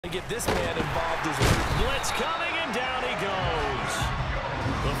get this man involved as well. Blitz coming, and down he goes.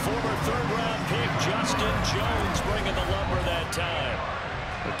 The former third-round pick, Justin Jones, bringing the lumber that time.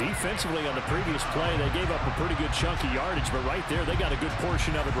 But defensively on the previous play, they gave up a pretty good chunk of yardage, but right there, they got a good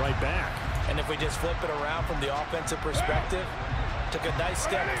portion of it right back. And if we just flip it around from the offensive perspective, took a nice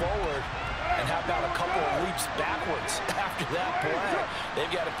step forward, and how about a couple of leaps backwards after that play?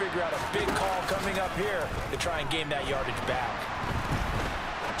 They've got to figure out a big call coming up here to try and gain that yardage back.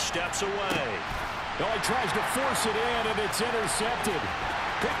 Steps away. Oh, he tries to force it in, and it's intercepted.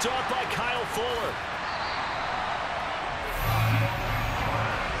 Picked off by Kyle Fuller.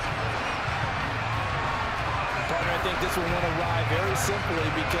 Partner, I think this one went awry very simply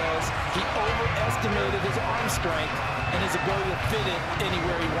because he overestimated his arm strength and his ability to fit it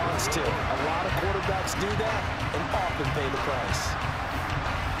anywhere he wants to. A lot of quarterbacks do that and often pay the price.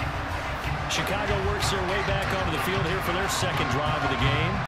 Chicago works their way back onto the field here for their second drive of the game.